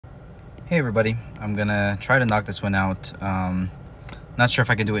Hey everybody, I'm gonna try to knock this one out. Not sure if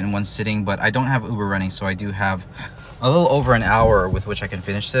I can do it in one sitting, but I don't have Uber running, so I do have a little over an hour with which I can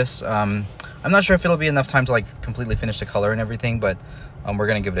finish this. I'm not sure if it'll be enough time to like completely finish the color and everything, but we're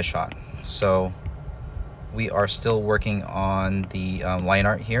gonna give it a shot. So we are still working on the line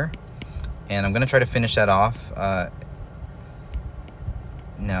art here, and I'm gonna try to finish that off.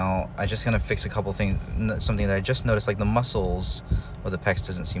 Now, I'm just gonna fix a couple things, something that I just noticed, like the muscles of the pecs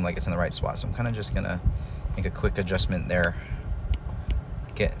doesn't seem like it's in the right spot. So I'm kind of just gonna make a quick adjustment there.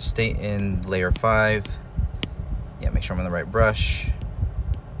 Stay in layer 5. Yeah, make sure I'm on the right brush.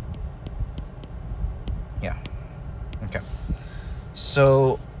 Yeah, okay.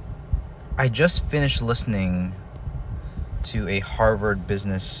 So I just finished listening to a Harvard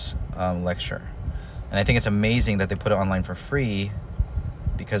business lecture. And I think it's amazing that they put it online for free,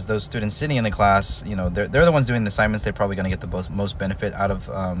 because those students sitting in the class, you know, they're the ones doing the assignments. They're probably going to get the most benefit out of,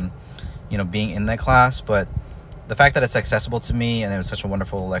 you know, being in that class. But the fact that it's accessible to me, and it was such a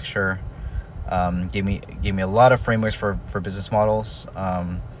wonderful lecture, gave me a lot of frameworks for business models,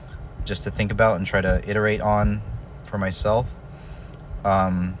 just to think about and try to iterate on for myself.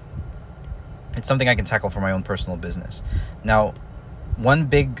 It's something I can tackle for my own personal business. Now, one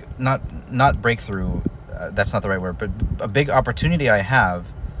big, not breakthrough, that's not the right word, but a big opportunity I have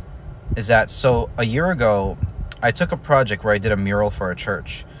is that, so a year ago, I took a project where I did a mural for a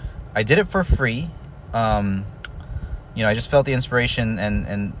church. I did it for free. You know, I just felt the inspiration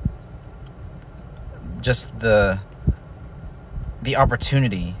and just the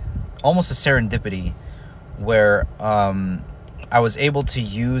opportunity, almost a serendipity, where I was able to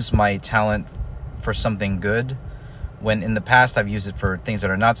use my talent for something good, when in the past I've used it for things that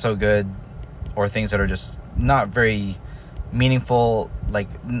are not so good, or things that are just not very meaningful, like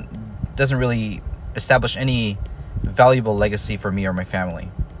doesn't really establish any valuable legacy for me or my family.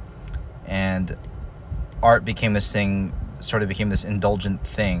 And art became this thing, sort of became this indulgent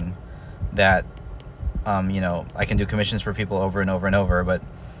thing that, you know, I can do commissions for people over and over and over, but,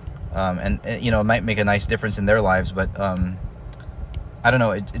 and you know, it might make a nice difference in their lives, but, I don't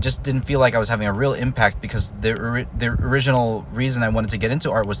know, it just didn't feel like I was having a real impact, because the original reason I wanted to get into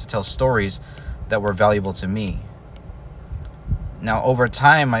art was to tell stories that were valuable to me. Now, over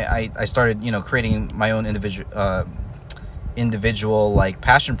time, I started, you know, creating my own individual like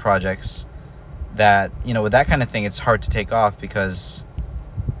passion projects that, you know, with that kind of thing, it's hard to take off, because,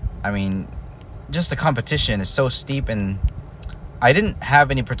 I mean, just the competition is so steep, and I didn't have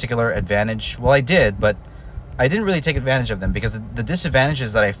any particular advantage. Well, I did, but I didn't really take advantage of them, because the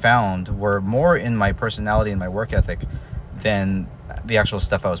disadvantages that I found were more in my personality and my work ethic than the actual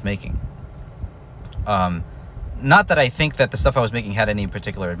stuff I was making. Not that I think that the stuff I was making had any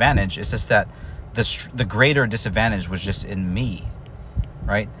particular advantage. It's just that the greater disadvantage was just in me,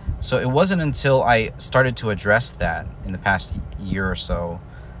 right? So it wasn't until I started to address that in the past year or so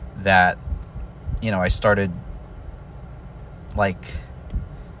that, you know, I started like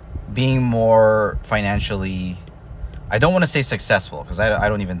being more financially, I don't want to say successful, because I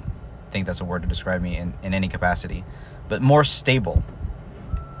don't even think that's a word to describe me in any capacity, but more stable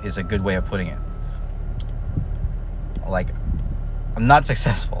is a good way of putting it. Like, I'm not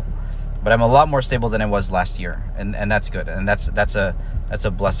successful, but I'm a lot more stable than I was last year, and that's good, and that's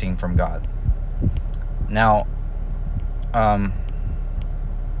a blessing from God. Now,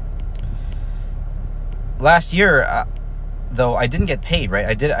 last year, though, I didn't get paid, right?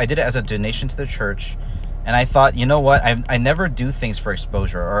 I did it as a donation to the church, and I thought, you know what, I never do things for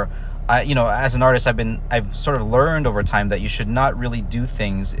exposure, or you know, as an artist, I've sort of learned over time that you should not really do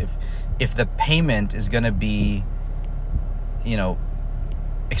things if the payment is going to be, you know,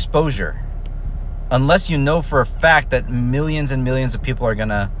 exposure, unless you know for a fact that millions and millions of people are going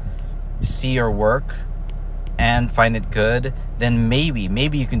to see your work and find it good. Then maybe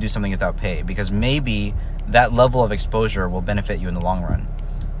you can do something without pay, because maybe that level of exposure will benefit you in the long run.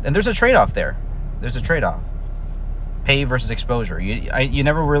 And there's a trade-off there. There's a trade-off. Pay versus exposure. You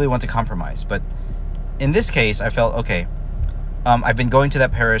never really want to compromise. But in this case, I felt, okay, I've been going to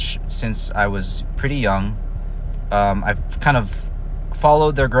that parish since I was pretty young. I've kind of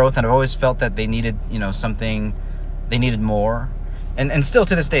followed their growth, and I've always felt that they needed, you know, something, they needed more. And still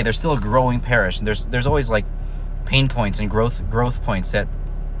to this day, they're still a growing parish. And there's always like pain points and growth points that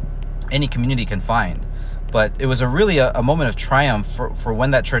any community can find. But it was really a moment of triumph for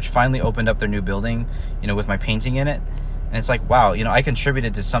when that church finally opened up their new building, you know, with my painting in it. And it's like, wow, you know, I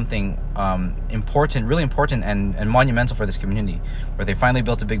contributed to something important, really important and monumental for this community, where they finally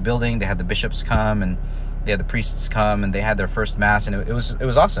built a big building. They had the bishops come, and they had the priests come, and they had their first mass, and it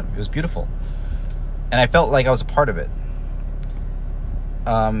was awesome. It was beautiful. And I felt like I was a part of it.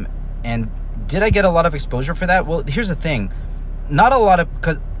 And did I get a lot of exposure for that? Well, here's the thing. Not a lot of,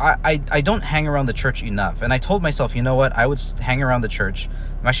 because I don't hang around the church enough. And I told myself, you know what? I would hang around the church.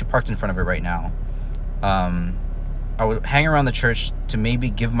 I'm actually parked in front of it right now. I would hang around the church to maybe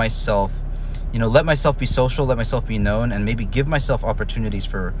give myself, let myself be social, let myself be known, and maybe give myself opportunities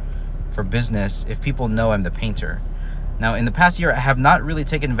for business if people know I'm the painter. Now, in the past year, I have not really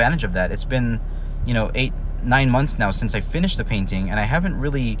taken advantage of that. It's been, 8-9 months now since I finished the painting, and I haven't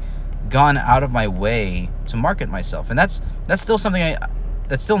really gone out of my way to market myself. And that's still something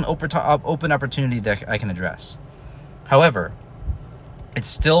that's still an open opportunity that I can address. However, it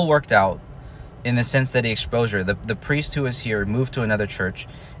still worked out in the sense that the exposure, the priest who was here moved to another church,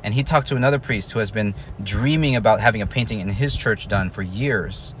 and he talked to another priest who has been dreaming about having a painting in his church done for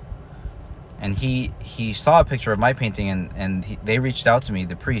years. And he saw a picture of my painting, and they reached out to me,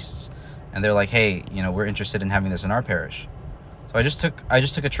 the priests, and they're like, hey, we're interested in having this in our parish. So I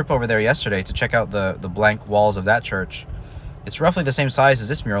just took a trip over there yesterday to check out the blank walls of that church. It's roughly the same size as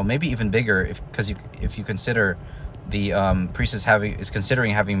this mural, maybe even bigger, if you consider the priest is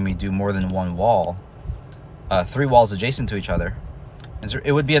considering having me do more than one wall, 3 walls adjacent to each other. And so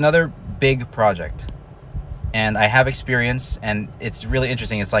it would be another big project. And I have experience, and it's really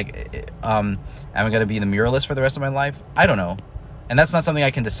interesting. It's like, am I going to be the muralist for the rest of my life? I don't know. And that's not something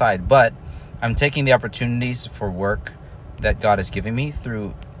I can decide, but I'm taking the opportunities for work that God has given me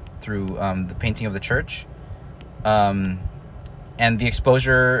through the painting of the church. And the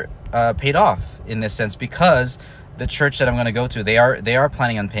exposure paid off in this sense, because the church that I'm going to go to, they are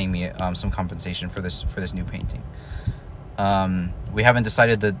planning on paying me some compensation for this new painting. We haven't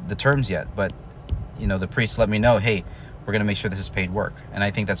decided the terms yet, but the priest let me know, hey, we're going to make sure this is paid work. And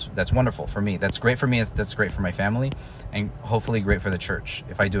I think that's wonderful for me. That's great for me. That's great for my family, and hopefully great for the church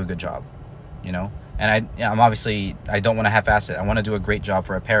if I do a good job, And I'm obviously, I don't want to half-ass it. I want to do a great job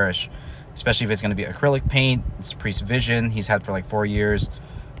for a parish, especially if it's going to be acrylic paint. It's priest's vision. He's had for like 4 years.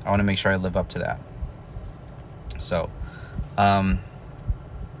 I want to make sure I live up to that. So, I'm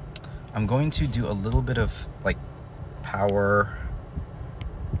going to do a little bit of like power,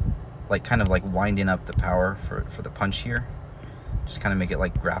 like kind of like winding up the power for the punch here. Just kind of make it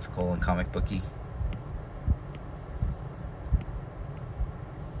like graphical and comic booky.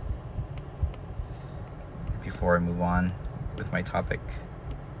 Before I move on with my topic.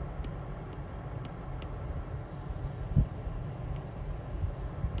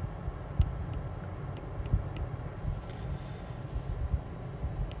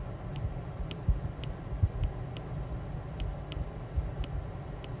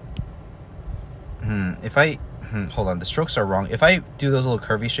 Hold on, the strokes are wrong. If I do those little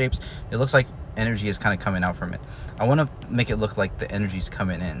curvy shapes, it looks like energy is kind of coming out from it. I want to make it look like the energy's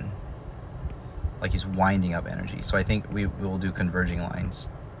coming in, like he's winding up energy. So I think we will do converging lines.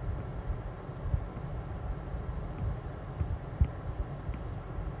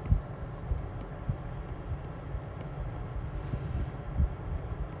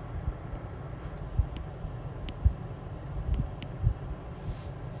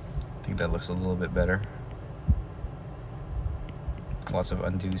 I think that looks a little bit better. Lots of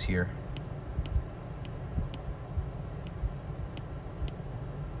undos here.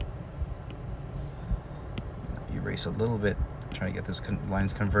 Erase a little bit, try to get those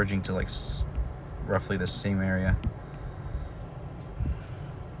lines converging to like roughly the same area.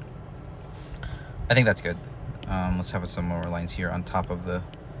 I think that's good. Let's have some more lines here on top of the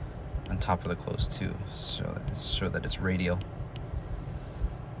close too, so that it's radial.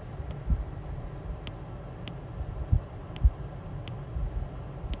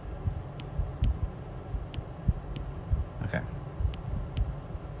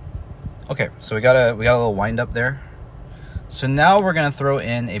 Okay, so we got a little wind up there. So now we're gonna throw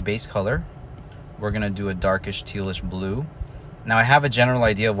in a base color. We're gonna do a darkish tealish blue. Now I have a general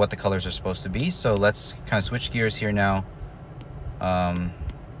idea of what the colors are supposed to be, so let's kind of switch gears here now. Call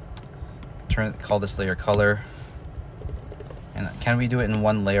this layer color. And can we do it in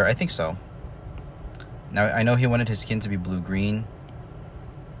one layer? I think so. Now I know he wanted his skin to be blue-green.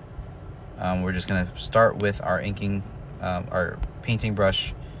 We're just gonna start with our inking, our painting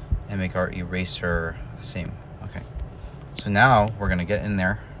brush, and make our eraser the same. Okay, so now we're gonna get in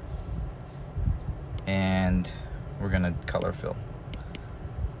there and we're gonna color fill.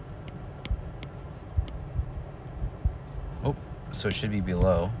 Oh, so it should be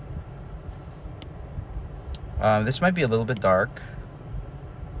below. This might be a little bit dark.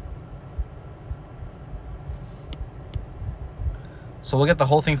 So we'll get the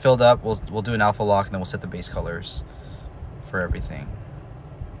whole thing filled up. We'll do an alpha lock, and then we'll set the base colors for everything.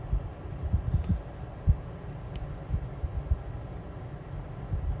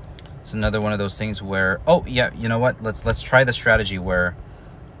 It's another one of those things where, oh yeah, you know what? Let's try the strategy where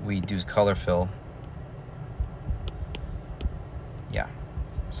we do color fill. Yeah.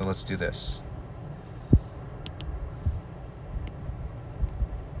 So let's do this.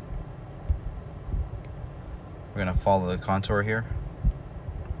 We're gonna follow the contour here.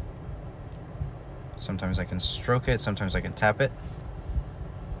 Sometimes I can stroke it, sometimes I can tap it.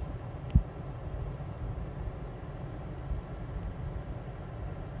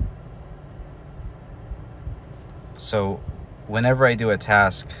 So whenever I do a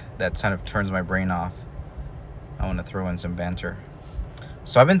task that kind of turns my brain off, I want to throw in some banter.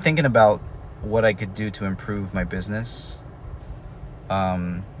 So I've been thinking about what I could do to improve my business.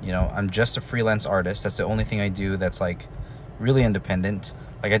 You know, I'm just a freelance artist. That's the only thing I do that's like really independent.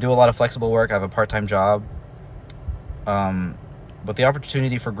 Like I do a lot of flexible work. I have a part-time job. But the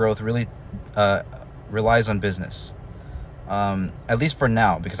opportunity for growth really relies on business. At least for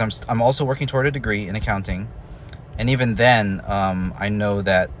now, because I'm also working toward a degree in accounting. And even then, I know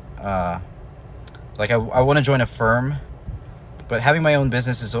that like I want to join a firm, but having my own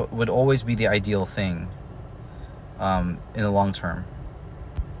business would always be the ideal thing in the long term.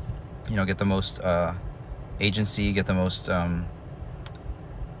 You know, get the most agency, get the most, I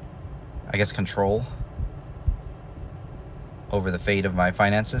guess, control over the fate of my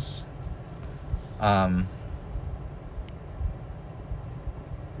finances.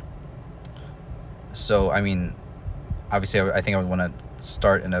 So, I mean, obviously, I think I would want to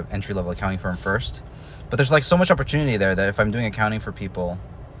start in an entry-level accounting firm first. But there's like so much opportunity there that if I'm doing accounting for people,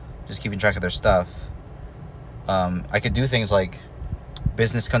 just keeping track of their stuff, I could do things like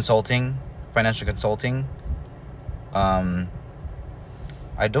business consulting, financial consulting. I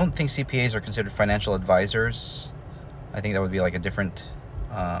don't think CPAs are considered financial advisors. I think that would be like a different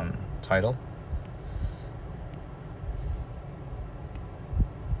title.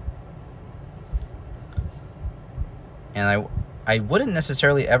 And I wouldn't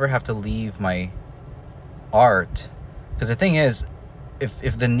necessarily ever have to leave my art, because the thing is,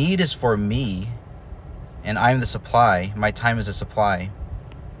 if the need is for me and I'm the supply, my time is a supply,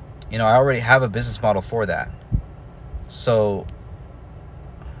 you know, I already have a business model for that. So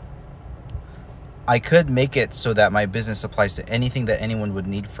I could make it so that my business applies to anything that anyone would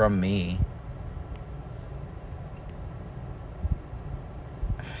need from me.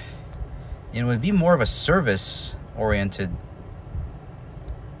 It would be more of a service oriented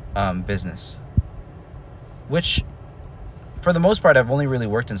business, which for the most part I've only really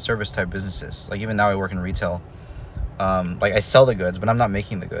worked in service type businesses. Like even now I work in retail. Like I sell the goods, but I'm not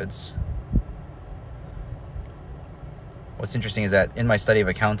making the goods. What's interesting is that in my study of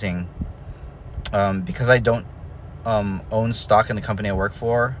accounting, because I don't own stock in the company I work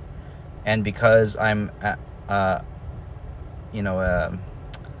for, and because I'm you know,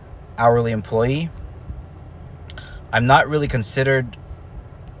 hourly employee, I'm not really considered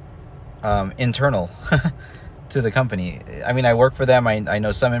internal to the company. I mean, I work for them. I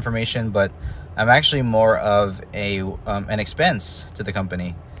know some information, but I'm actually more of an expense to the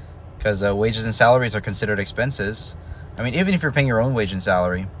company, because wages and salaries are considered expenses. I mean, even if you're paying your own wage and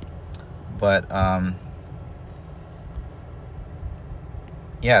salary, but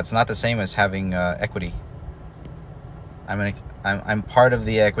yeah, it's not the same as having equity. I'm part of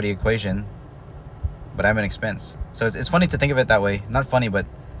the equity equation, but I'm an expense. So it's funny to think of it that way. Not funny, but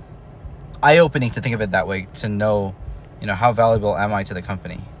eye-opening to think of it that way, to know, you know, how valuable am I to the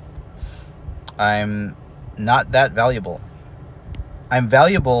company. I'm not that valuable. I'm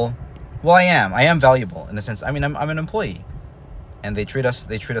valuable. Well, I am valuable in the sense, I mean, I'm an employee, and they treat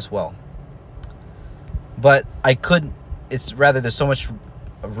us well. But it's rather, there's so much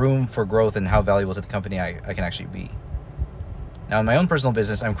room for growth in how valuable to the company I can actually be. Now, in my own personal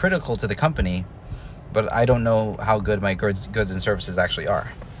business, I'm critical to the company, but I don't know how good my goods and services actually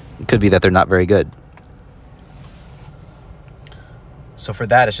are. It could be that they're not very good. So for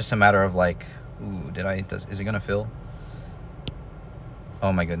that, it's just a matter of like, ooh, is it gonna fill?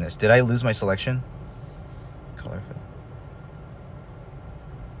 Oh my goodness, did I lose my selection? Color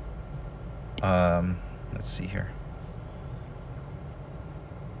fill. Let's see here.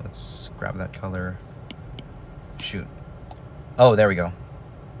 Let's grab that color. Shoot. Oh, there we go.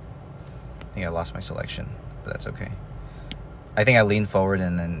 I think I lost my selection, but that's okay. I think I leaned forward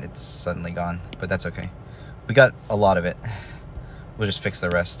and then it's suddenly gone, but that's okay. We got a lot of it. We'll just fix the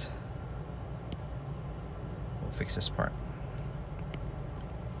rest. We'll fix this part.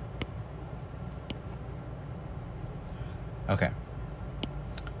 Okay.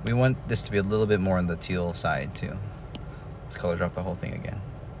 We want this to be a little bit more on the teal side too. Let's color drop the whole thing again.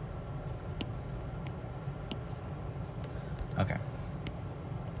 Okay.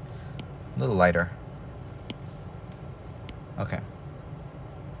 A little lighter. Okay.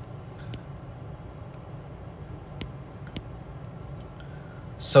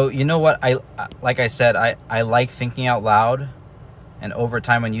 So you know what, like I said, I like thinking out loud, and over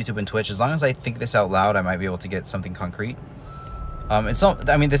time on YouTube and Twitch, as long as I think this out loud, I might be able to get something concrete. It's not,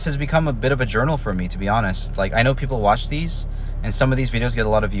 I mean, this has become a bit of a journal for me, to be honest. Like, I know people watch these, and some of these videos get a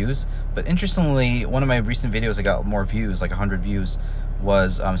lot of views, but interestingly, one of my recent videos that got more views, like 100 views,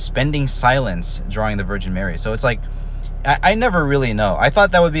 was spending silence drawing the Virgin Mary. So it's like, I never really know. I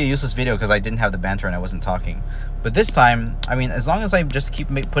thought that would be a useless video because I didn't have the banter and I wasn't talking. But this time, I mean, as long as I just keep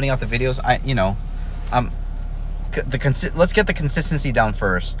putting out the videos, let's get the consistency down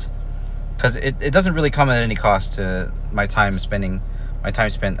first, because it doesn't really come at any cost to my time spent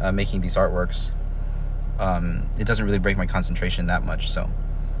making these artworks. It doesn't really break my concentration that much. So,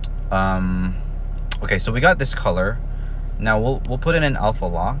 okay, so we got this color. Now we'll put in an alpha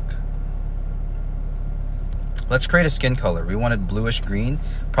lock. Let's create a skin color. We wanted bluish green,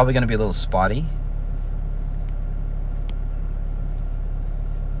 probably going to be a little spotty.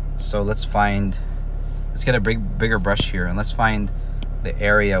 So let's get a bigger brush here, and let's find the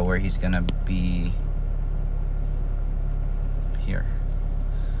area where he's going to be here.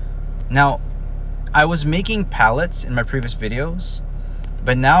 Now, I was making palettes in my previous videos,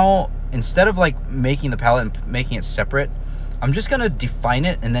 but now instead of like making the palette and making it separate, I'm just going to define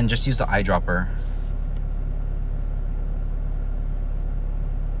it and then just use the eyedropper.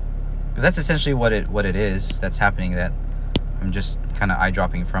 Because that's essentially what it is that's happening, that I'm just kind of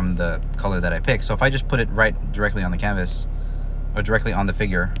eyedropping from the color that I pick. So if I just put it right directly on the canvas, or directly on the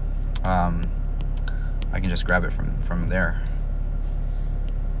figure, I can just grab it from there.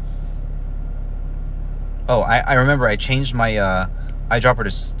 Oh, I remember I changed my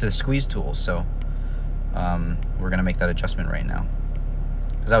eyedropper to the squeeze tool, so we're gonna make that adjustment right now.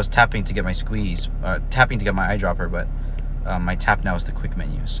 Because I was tapping to get my squeeze, tapping to get my eyedropper, but my tap now is the quick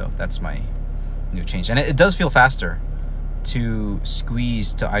menu, so that's my new change. And it does feel faster to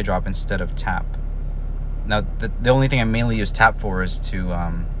squeeze to eyedrop instead of tap. Now, the only thing I mainly use tap for is to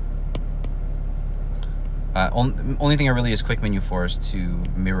only thing I really use quick menu for is to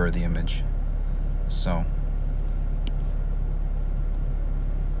mirror the image. So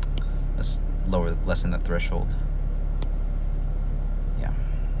let's lessen the threshold. Yeah.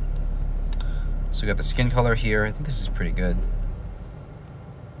 So we got the skin color here. I think this is pretty good.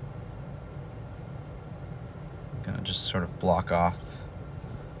 I'm gonna just sort of block off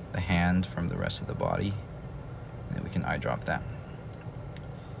the hand from the rest of the body, and then we can eyedrop that.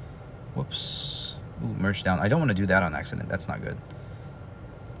 Whoops. Ooh, merge down. I don't want to do that on accident. That's not good.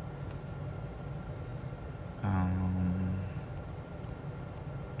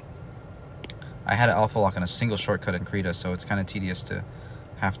 I had an alpha lock on a single shortcut in Krita, so it's kind of tedious to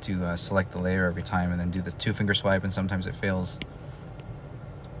have to select the layer every time and then do the 2-finger swipe, and sometimes it fails.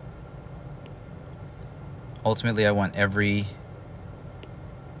 Ultimately, I want every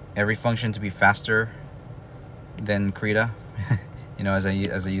function to be faster than Krita, you know, as I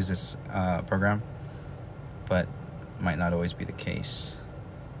use this program, but might not always be the case.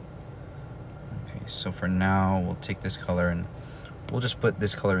 Okay, so for now, we'll take this color and we'll just put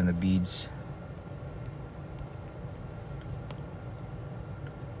this color in the beads.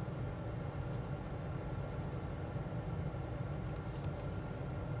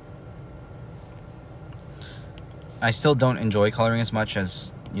 I still don't enjoy coloring as much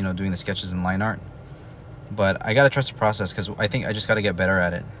as, you know, doing the sketches in line art, but I gotta trust the process because I think I just gotta get better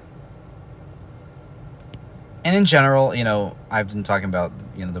at it. And in general, you know, I've been talking about,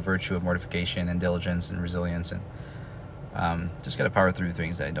 you know, the virtue of mortification and diligence and resilience, and just gotta power through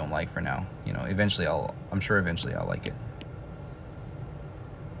things that I don't like for now. You know, eventually I'm sure eventually I'll like it.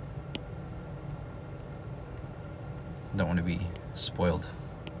 Don't want to be spoiled.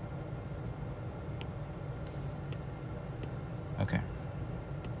 Okay.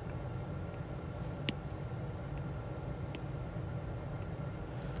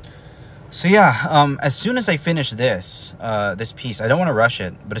 So yeah, as soon as I finish this piece, I don't want to rush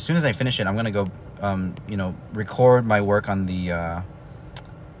it, but as soon as I finish it, I'm gonna go, you know, record my work on the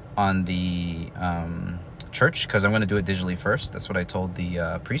church, because I'm gonna do it digitally first. That's what I told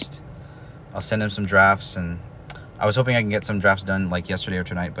the priest. I'll send him some drafts, and I was hoping I can get some drafts done like yesterday or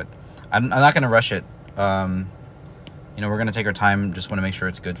tonight, but I'm not gonna rush it. You know, we're gonna take our time. Just want to make sure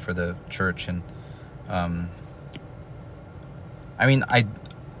it's good for the church, and I mean,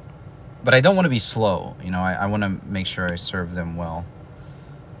 but I don't want to be slow. You know, I want to make sure I serve them well,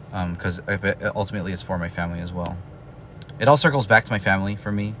 because ultimately it's for my family as well. It all circles back to my family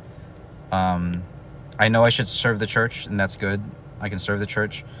for me. I know I should serve the church, and that's good. I can serve the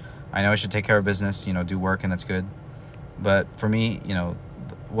church, I know I should take care of business, you know, do work, and that's good. But for me, you know,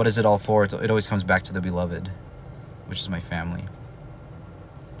 what is it all for? It always comes back to the beloved, which is my family.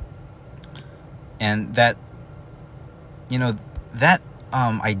 And that, you know, that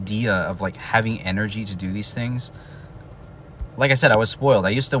idea of like having energy to do these things, like I said, I was spoiled. I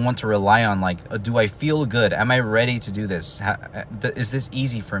used to want to rely on like, do I feel good? Am I ready to do this? Is this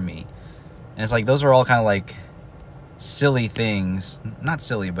easy for me? And it's like, those are all kind of like silly things. Not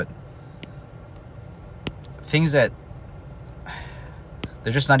silly, but things that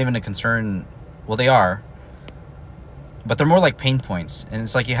they're just not even a concern. Well, they are, but they're more like pain points. And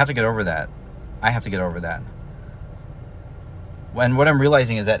it's like, you have to get over that. I have to get over that. And what I'm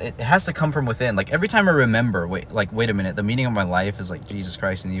realizing is that it has to come from within. Like every time I remember, wait a minute, the meaning of my life is like Jesus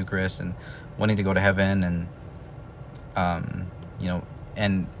Christ in the Eucharist and wanting to go to heaven, and you know,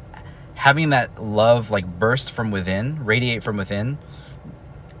 and having that love like burst from within, radiate from within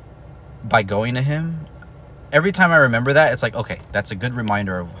by going to Him. Every time I remember that, it's like, okay, that's a good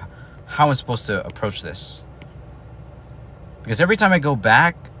reminder of how I'm supposed to approach this. Because every time I go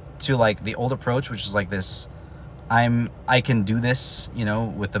back to like the old approach, which is like this, I can do this, you know,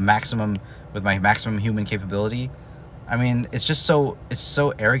 with my maximum human capability. I mean, it's so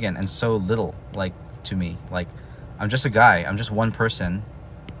arrogant and so little, like, to me. Like, I'm just a guy. I'm just one person.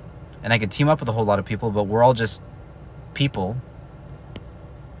 And I could team up with a whole lot of people, but we're all just people.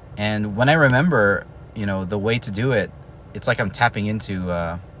 And when I remember, you know, the way to do it, it's like I'm tapping into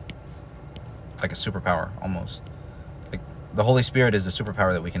like a superpower almost. Like the Holy Spirit is the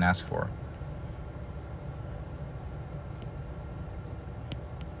superpower that we can ask for.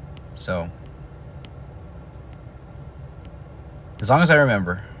 So, as long as I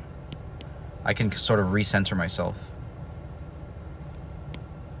remember, I can sort of recenter myself.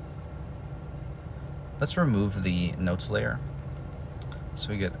 Let's remove the notes layer. So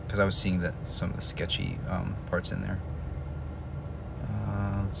we get, because I was seeing that some of the sketchy parts in there.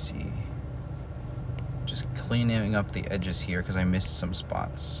 Let's see. Just cleaning up the edges here because I missed some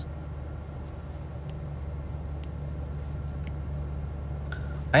spots.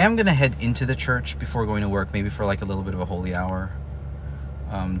 I am going to head into the church before going to work, maybe for like a little bit of a holy hour.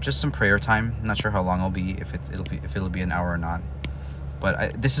 Just some prayer time. I'm not sure how long I'll be, if it'll be an hour or not.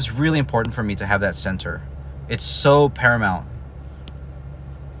 But this is really important for me to have that center. It's so paramount.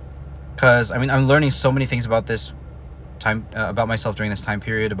 Because, I mean, I'm learning so many things about this time, about myself during this time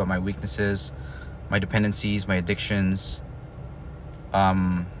period, about my weaknesses, my dependencies, my addictions.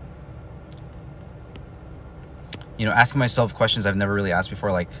 You know, asking myself questions I've never really asked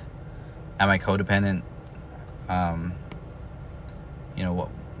before, like, am I codependent? You know, what,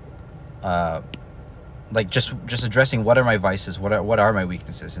 like just addressing what are my vices, what are my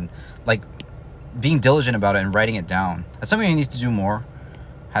weaknesses, and like being diligent about it and writing it down. That's something I need to do more.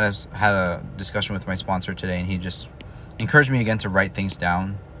 Had a discussion with my sponsor today, and he just encouraged me again to write things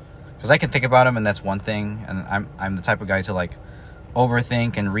down, because I can think about them, and that's one thing, and I'm the type of guy to like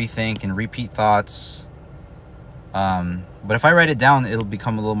overthink and rethink and repeat thoughts. But if I write it down, it'll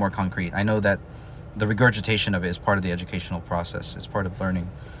become a little more concrete. I know that the regurgitation of it is part of the educational process. It's part of learning.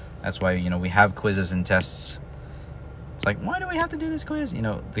 That's why, you know, we have quizzes and tests. It's like, why do we have to do this quiz? You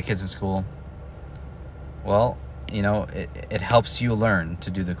know, the kids in school. Well, you know, it helps you learn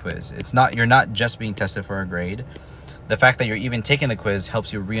to do the quiz. You're not just being tested for a grade. The fact that you're even taking the quiz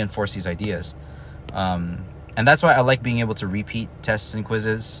helps you reinforce these ideas. And that's why I like being able to repeat tests and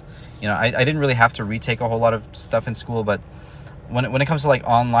quizzes. You know, I didn't really have to retake a whole lot of stuff in school, but when it comes to like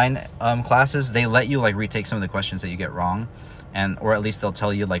online classes, they let you like retake some of the questions that you get wrong, or at least they'll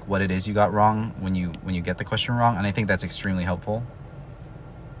tell you like what it is you got wrong when you get the question wrong, and I think that's extremely helpful.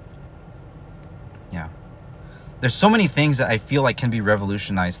 Yeah, there's so many things that I feel like can be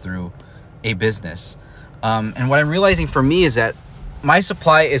revolutionized through a business, and what I'm realizing for me is that my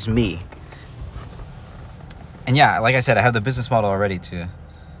supply is me. And yeah, like I said, I have the business model already to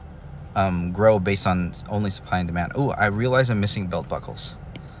grow based on only supply and demand. Oh, I realize I'm missing belt buckles.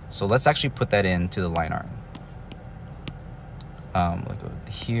 So let's actually put that into the line art. We'll go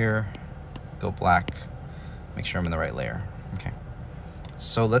here, go black, make sure I'm in the right layer. Okay.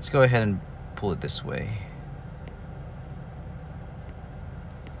 So let's go ahead and pull it this way.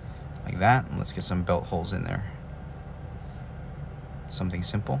 Like that. And let's get some belt holes in there. Something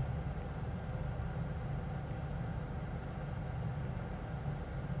simple.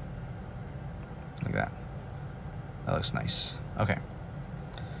 Like that. That looks nice. Okay.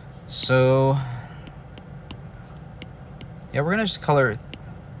 So yeah, we're gonna just color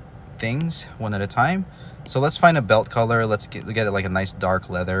things one at a time. So let's find a belt color. Let's get it like a nice dark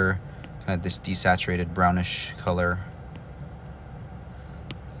leather, kind of this desaturated brownish color.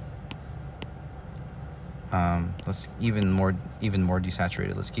 Let's even more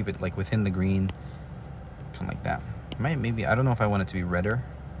desaturated. Let's keep it like within the green, kind of like that. Maybe, I don't know if I want it to be redder,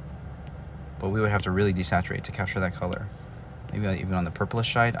 but we would have to really desaturate to capture that color. Maybe even on the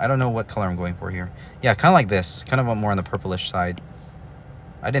purplish side. I don't know what color I'm going for here. Yeah, kind of like this. Kind of more on the purplish side.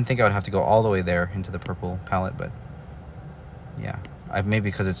 I didn't think I would have to go all the way there into the purple palette, but yeah. Maybe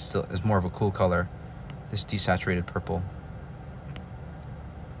because it's more of a cool color, this desaturated purple.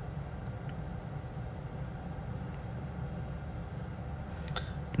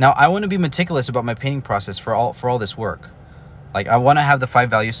 Now, I want to be meticulous about my painting process for all this work. Like, I want to have the 5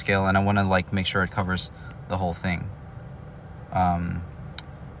 value scale, and I want to like make sure it covers the whole thing. I'm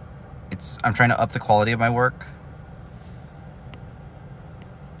trying to up the quality of my work.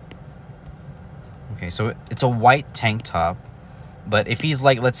 Okay, so it's a white tank top, but if he's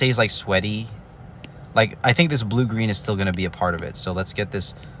like, let's say he's like sweaty, like I think this blue-green is still going to be a part of it. So let's get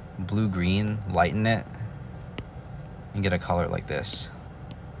this blue-green, lighten it, and get a color like this.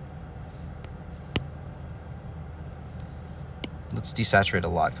 Let's desaturate a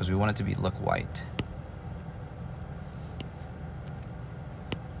lot because we want it to look white.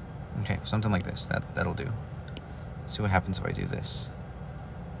 Okay, something like this. That'll do. Let's see what happens if I do this.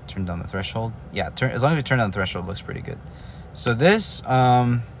 Turn down the threshold. Yeah, as long as we turn down the threshold, it looks pretty good. So this,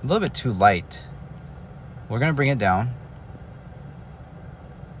 a little bit too light. We're gonna bring it down.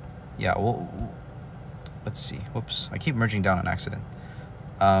 Yeah, let's see. Whoops, I keep merging down on accident.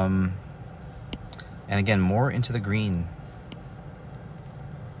 And again, more into the green.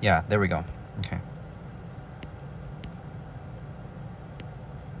 Yeah, there we go. Okay.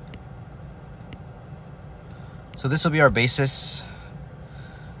 So this will be our basis.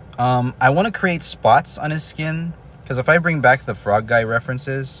 I want to create spots on his skin, because if I bring back the frog guy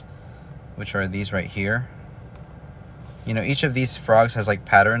references, which are these right here, you know, each of these frogs has like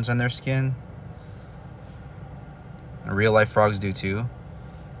patterns on their skin. And real life frogs do too.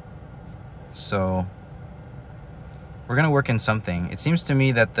 So we're gonna work in something. It seems to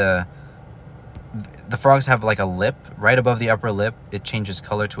me that the frogs have like a lip right above the upper lip. It changes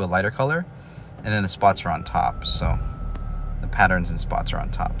color to a lighter color, and then the spots are on top. So the patterns and spots are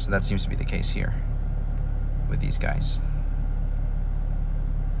on top. So that seems to be the case here with these guys.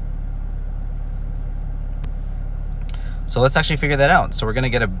 So let's actually figure that out. So we're gonna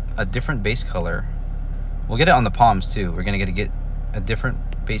get a different base color. We'll get it on the palms too. We're gonna get a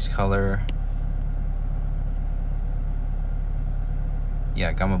different base color.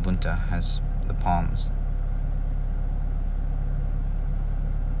 Yeah, Gamabunta has the palms.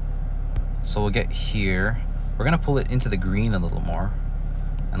 So we'll get here. We're gonna pull it into the green a little more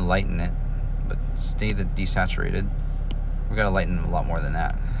and lighten it, but stay the desaturated. We're gonna lighten a lot more than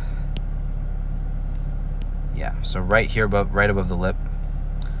that. Yeah, so right here right above the lip.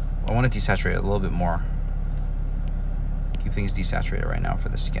 I want to desaturate it a little bit more. Keep things desaturated right now for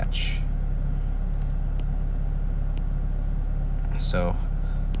the sketch. So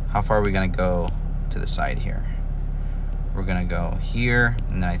how far are we gonna go to the side here? We're gonna go here,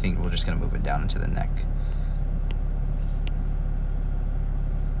 and then I think we're just gonna move it down into the neck.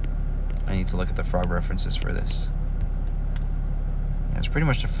 I need to look at the frog references for this. Yeah, it's pretty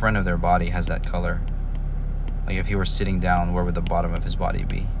much the front of their body has that color. Like if he were sitting down, where would the bottom of his body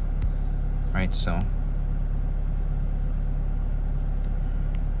be? Right, so.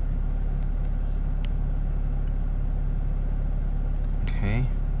 Okay.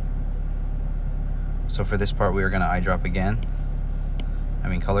 So for this part, we are gonna eyedrop again.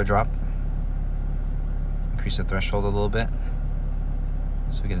 Color drop. Increase the threshold a little bit,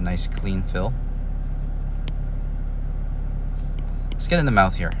 so we get a nice clean fill. Let's get in the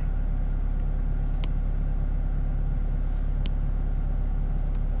mouth here.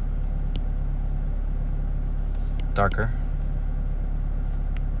 Darker.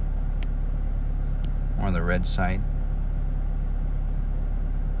 More on the red side.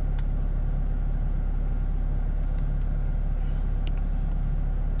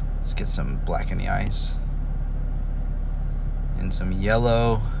 Let's get some black in the eyes. And some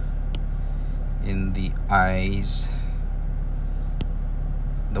yellow in the eyes.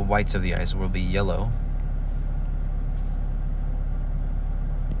 The whites of the eyes will be yellow.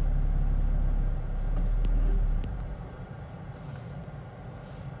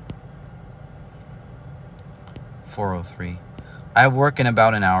 .403. I work in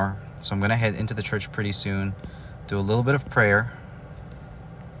about an hour, so I'm gonna head into the church pretty soon, do a little bit of prayer.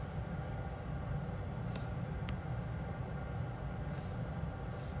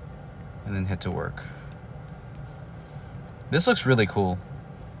 And then head to work. This looks really cool.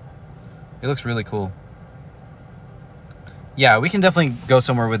 It looks really cool. Yeah, we can definitely go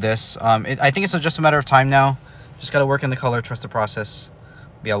somewhere with this. I think it's just a matter of time now. Just gotta work in the color, trust the process.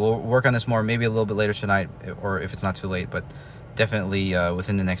 Yeah, we'll work on this more, maybe a little bit later tonight, or if it's not too late, but definitely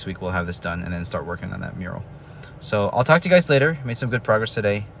within the next week we'll have this done and then start working on that mural. So I'll talk to you guys later. Made some good progress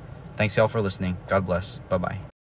today. Thanks y'all for listening. God bless. Bye-bye.